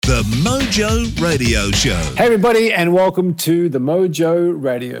The Mojo Radio Show. Hey everybody, and welcome to the Mojo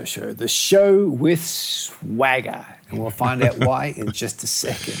Radio Show, the show with swagger. And we'll find out why in just a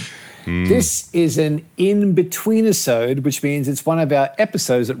second. This is an in-betweenisode, which means it's one of our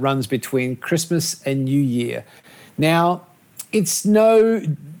episodes that runs between Christmas and New Year. Now, it's no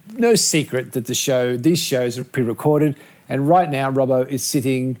secret that these shows are pre-recorded, and right now Robbo is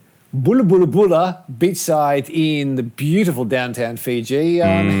sitting Bula beachside in the beautiful downtown Fiji.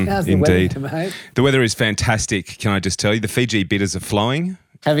 How's the weather, mate? The weather is fantastic, can I just tell you? The Fiji bitters are flowing.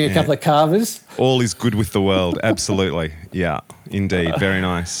 Having a couple of carvers. All is good with the world, absolutely. Yeah, indeed, very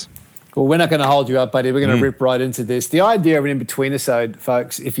nice. Well, we're not going to hold you up, buddy. We're going to rip right into this. The idea of an in-betweenisode,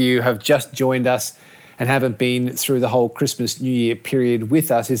 folks, if you have just joined us and haven't been through the whole Christmas, New Year period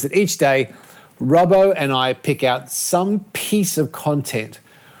with us, is that each day, Robbo and I pick out some piece of content.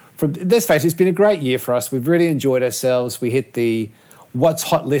 Let's face it, it's been a great year for us. We've really enjoyed ourselves. We hit the What's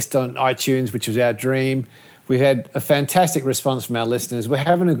Hot list on iTunes, which was our dream. We've had a fantastic response from our listeners. We're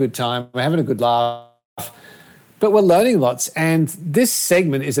having a good time. We're having a good laugh. But we're learning lots. And this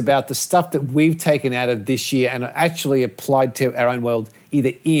segment is about the stuff that we've taken out of this year and actually applied to our own world,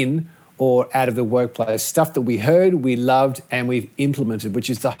 either in or out of the workplace. Stuff that we heard, we loved, and we've implemented, which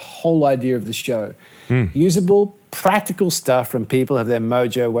is the whole idea of the show. Usable, practical stuff from people who have their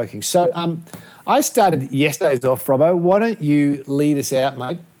mojo working. So I started yesterday's off, Robbo. Why don't you lead us out,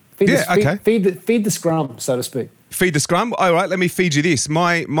 mate? Feed the scrum, so to speak. Feed the scrum? All right, let me feed you this.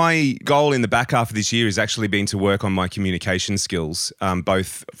 My goal in the back half of this year has actually been to work on my communication skills,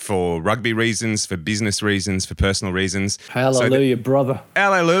 both for rugby reasons, for business reasons, for personal reasons. Hallelujah, brother.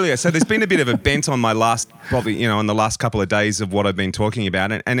 Hallelujah. So there's been a bit of a bent on my last couple of days of what I've been talking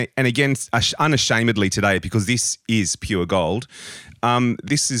about. And again, unashamedly today, because this is pure gold.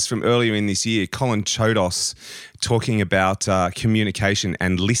 This is from earlier in this year, Colin Chodos talking about communication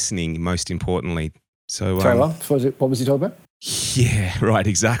and listening, most importantly. So, sorry, what was he talking about? Yeah, right,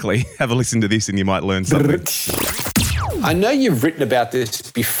 exactly. Have a listen to this and you might learn something. I know you've written about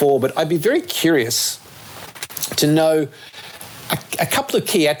this before, but I'd be very curious to know a couple of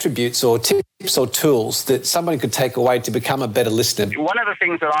key attributes or tips or tools that somebody could take away to become a better listener. One of the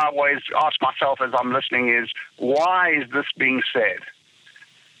things that I always ask myself as I'm listening is, why is this being said?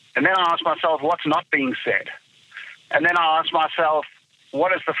 And then I ask myself, what's not being said? And then I ask myself,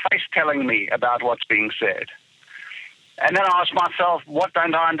 what is the face telling me about what's being said? And then I ask myself, what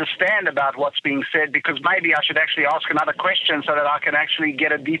don't I understand about what's being said? Because maybe I should actually ask another question so that I can actually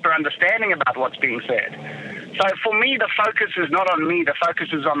get a deeper understanding about what's being said. So for me, the focus is not on me. The focus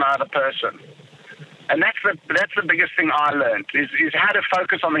is on the other person. And that's the biggest thing I learned, is how to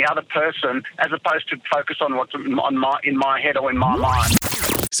focus on the other person as opposed to focus on what's in my head or in my mind.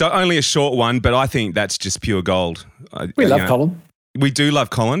 So only a short one, but I think that's just pure gold. We love Colin. We do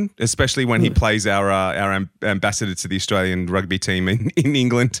love Colin, especially when he plays our ambassador to the Australian rugby team in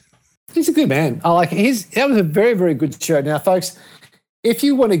England. He's a good man. I like that was a very, very good show. Now, folks, if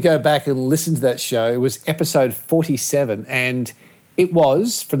you want to go back and listen to that show, it was episode 47, and it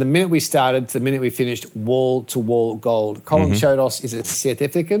was, from the minute we started to the minute we finished, wall-to-wall gold. Colin Chodos is a South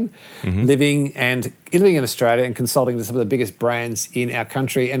African living in Australia and consulting to some of the biggest brands in our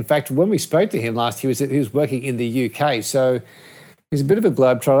country. In fact, when we spoke to him last, he was working in the UK, so he's a bit of a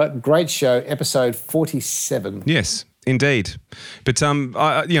globetrotter. Great show, episode 47. Yes, indeed. But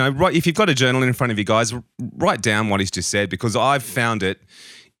if you've got a journal in front of you guys, write down what he's just said, because I've found it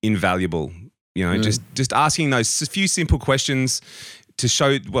invaluable. Just asking those few simple questions to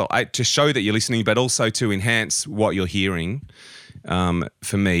show that you're listening, but also to enhance what you're hearing.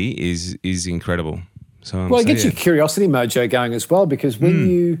 For me, is incredible. So it gets your curiosity mojo going as well, because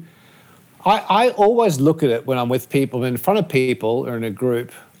when I always look at it when I'm with people, in front of people or in a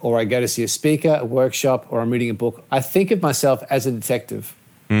group, or I go to see a speaker, a workshop, or I'm reading a book. I think of myself as a detective.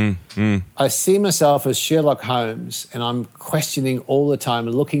 I see myself as Sherlock Holmes, and I'm questioning all the time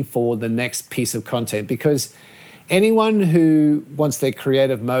and looking for the next piece of content, because anyone who wants their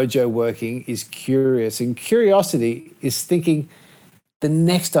creative mojo working is curious, and curiosity is thinking the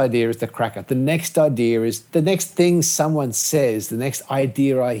next idea is the cracker. The next idea is the next thing someone says, the next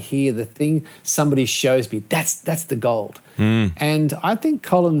idea I hear, the thing somebody shows me. That's the gold. And I think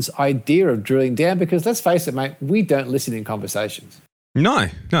Colin's idea of drilling down, because let's face it, mate, we don't listen in conversations. No.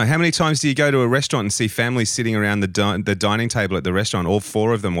 How many times do you go to a restaurant and see families sitting around the dining table at the restaurant, all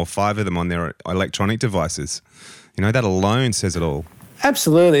 4 of them or 5 of them on their electronic devices? That alone says it all.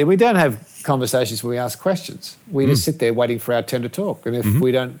 Absolutely. We don't have conversations where we ask questions. We just sit there waiting for our turn to talk. And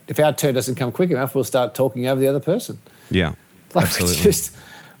if our turn doesn't come quick enough, we'll start talking over the other person. Yeah, absolutely.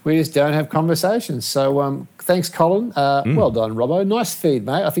 We just don't have conversations. So Thanks, Colin. Well done, Robbo. Nice feed,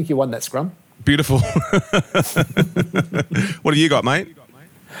 mate. I think you won that scrum. Beautiful. What have you got, mate?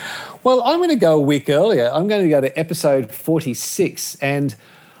 Well, I'm going to go a week earlier. I'm going to go to episode 46, and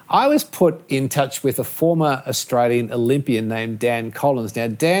I was put in touch with a former Australian Olympian named Dan Collins. Now,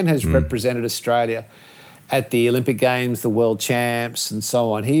 Dan has represented Australia at the Olympic Games, the World Champs, and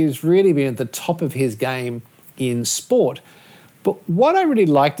so on. He's really been at the top of his game in sport. But what I really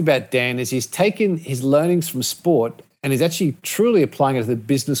liked about Dan is he's taken his learnings from sport and he's actually truly applying it to the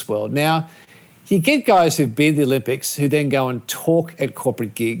business world. Now, you get guys who've been to the Olympics who then go and talk at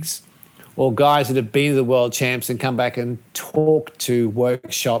corporate gigs, or guys that have been to the World Champs and come back and talk to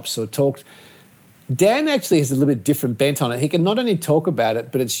workshops or talk. Dan actually has a little bit different bent on it. He can not only talk about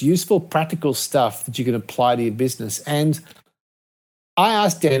it, but it's useful, practical stuff that you can apply to your business. And I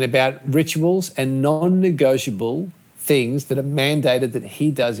asked Dan about rituals and non-negotiable things that are mandated that he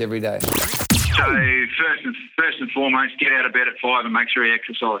does every day. So first and foremost, get out of bed at 5 and make sure you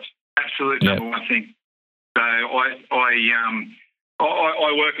exercise. Absolute number one thing. So I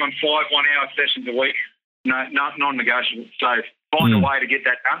work on 5 one-hour sessions a week, non-negotiable. So find a way to get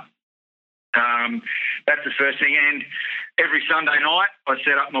that done. That's the first thing. And every Sunday night, I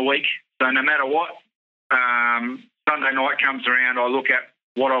set up my week. So no matter what, Sunday night comes around, I look at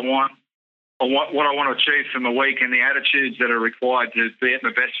what I want, or what I want to achieve for my week and the attitudes that are required to be at my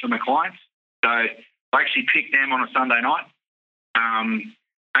best for my clients. So I actually pick them on a Sunday night.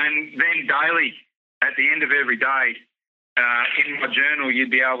 And then daily, at the end of every day, in my journal,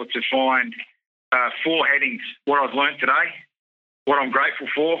 you'd be able to find 4 headings: what I've learnt today, what I'm grateful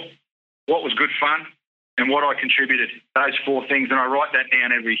for, what was good fun, and what I contributed. Those 4 things, and I write that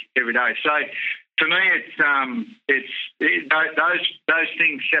down every day. So for me, those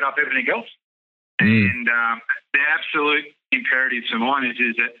things set up everything else. And the absolute imperative for mine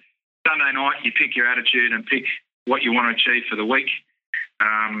is that Sunday night you pick your attitude and pick what you want to achieve for the week.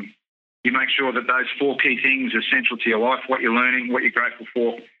 You make sure that those 4 key things are central to your life: what you're learning, what you're grateful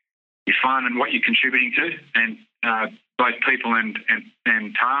for, your fun, and what you're contributing to, and both people and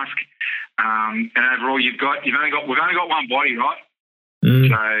task. And overall, we've only got one body, right?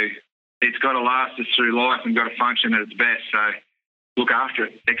 So it's got to last us through life and got to function at its best. So look after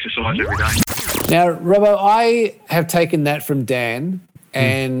it, exercise every day. Now, Robbo, I have taken that from Dan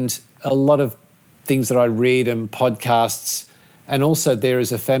and a lot of things that I read and podcasts. And also there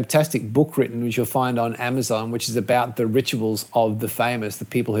is a fantastic book written, which you'll find on Amazon, which is about the rituals of the famous, the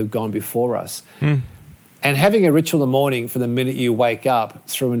people who've gone before us. And having a ritual in the morning from the minute you wake up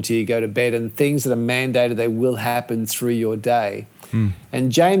through until you go to bed, and things that are mandated, they will happen through your day.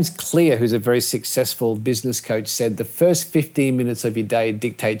 And James Clear, who's a very successful business coach, said the first 15 minutes of your day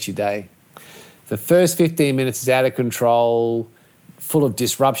dictates your day. The first 15 minutes is out of control, full of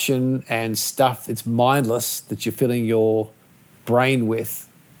disruption and stuff that's mindless that you're filling your brain with.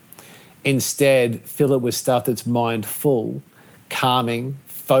 Instead, fill it with stuff that's mindful, calming,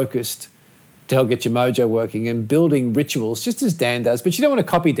 focused, to help get your mojo working, and building rituals, just as Dan does. But you don't want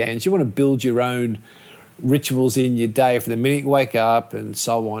to copy Dan's. You want to build your own rituals in your day from the minute you wake up and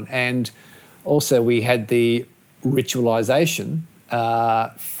so on. And also we had the ritualization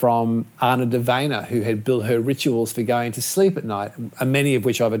from Anna Devana, who had built her rituals for going to sleep at night, and many of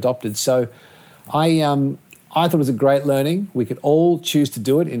which I've adopted. So I thought it was a great learning. We could all choose to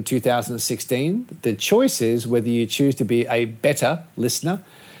do it in 2016. The choice is whether you choose to be a better listener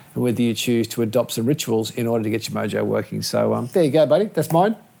and whether you choose to adopt some rituals in order to get your mojo working. So there you go, buddy. That's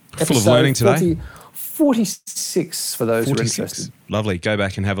mine. Full of learning today. 46 for those who are interested. Lovely. Go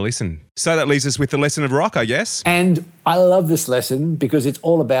back and have a listen. So that leaves us with the lesson of rock, I guess. And I love this lesson because it's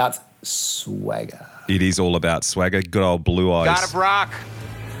all about swagger. It is all about swagger. Good old Blue Eyes. Got it, Brock.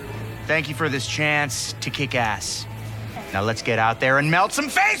 Thank you for this chance to kick ass. Now let's get out there and melt some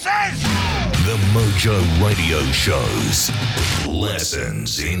faces! The Mojo Radio Show's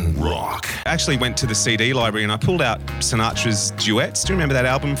Lessons in Rock. I actually went to the CD library and I pulled out Sinatra's Duets. Do you remember that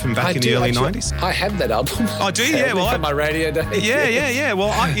album from back in the early 90s? I have that album. Oh, do you? Yeah, well, from my radio days. Yeah.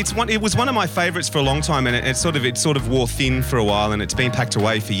 Well, it was one of my favourites for a long time, and it sort of wore thin for a while, and it's been packed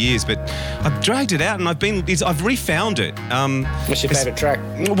away for years. But I've dragged it out, and I've refound it. What's your favourite track?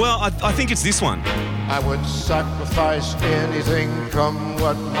 Well, I think it's this one. I would sacrifice anything, come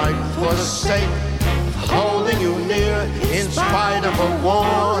what might, for the sake of holding you near, in spite of a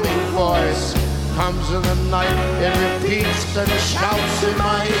warning voice. Comes in the night, it repeats and shouts in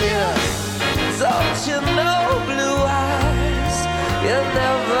my ear. Don't you know, Blue Eyes, you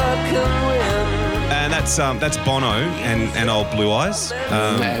never can win. And that's Bono and old Blue Eyes.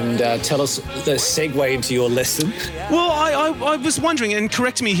 And tell us the segue into your lesson. Well, I was wondering, and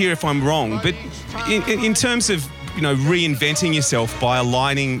correct me here if I'm wrong, but in terms of reinventing yourself by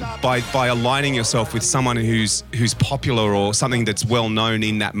aligning yourself with someone who's popular or something that's well known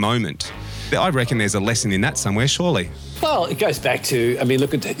in that moment, I reckon there's a lesson in that somewhere, surely. Well, it goes back to,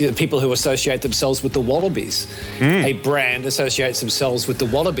 look at the people who associate themselves with the Wallabies. A brand associates themselves with the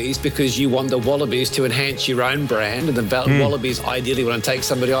Wallabies because you want the Wallabies to enhance your own brand, and the Wallabies ideally want to take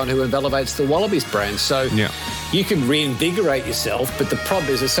somebody on who elevates the Wallabies brand. So you can reinvigorate yourself, but the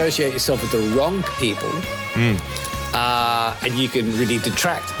problem is associate yourself with the wrong people. And you can really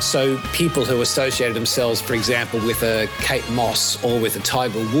detract. So people who associated themselves, for example, with a Kate Moss or with a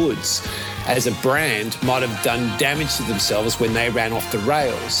Tiger Woods as a brand might have done damage to themselves when they ran off the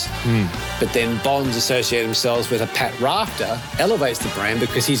rails. But then Bonds associated themselves with a Pat Rafter, elevates the brand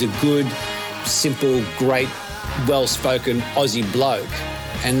because he's a good, simple, great, well-spoken Aussie bloke.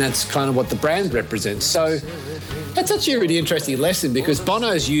 And that's kind of what the brand represents. So that's actually a really interesting lesson because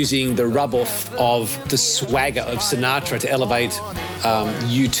Bono's using the rub-off of the swagger of Sinatra to elevate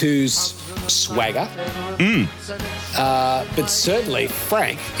U2's swagger. But certainly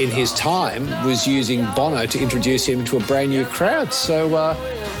Frank, in his time, was using Bono to introduce him to a brand new crowd. So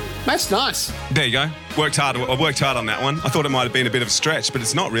that's nice. There you go. I worked hard on that one. I thought it might have been a bit of a stretch, but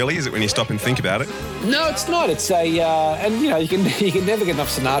it's not really, is it, when you stop and think about it? No, it's not. It's a, and you can never get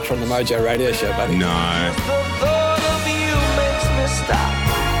enough Sinatra on the Mojo Radio Show, buddy. No.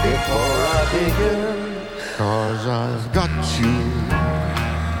 Before I begin, 'cause I've got you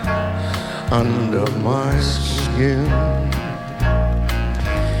under my skin,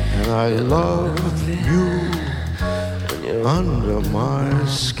 and I love you under my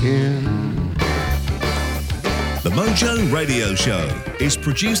skin. The Mojo Radio Show is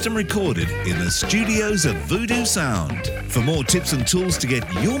produced and recorded in the studios of Voodoo Sound. For more tips and tools to get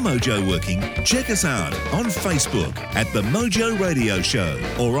your mojo working, check us out on Facebook at The Mojo Radio Show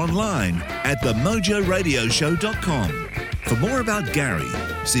or online at themojoradioshow.com. For more about Gary,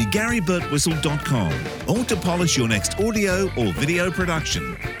 see GaryBurtWhistle.com, or to polish your next audio or video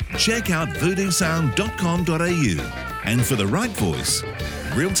production, check out voodoosound.com.au. And for the right voice,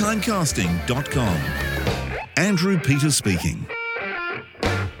 realtimecasting.com. Andrew Peters speaking.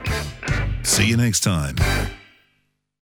 See you next time.